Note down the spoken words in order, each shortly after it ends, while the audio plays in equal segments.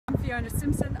Fiona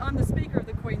Simpson. I'm the Speaker of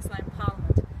the Queensland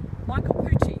Parliament. Michael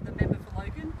Pucci, the member for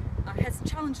Logan, has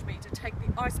challenged me to take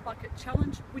the Ice Bucket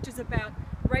Challenge, which is about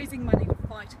raising money to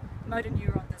fight motor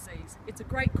neuron disease. It's a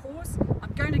great cause.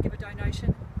 I'm going to give a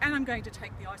donation and I'm going to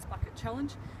take the Ice Bucket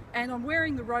Challenge. And I'm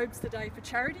wearing the robes today for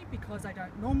charity because I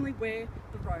don't normally wear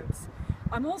the robes.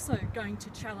 I'm also going to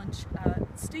challenge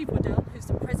Steve Waddell, who's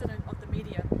the president of the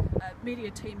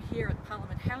media team here at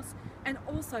Parliament House, and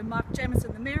also Mark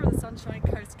Jamieson, the Mayor of the Sunshine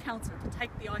Coast Council, to take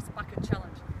the Ice Bucket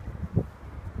Challenge.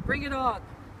 Bring it on!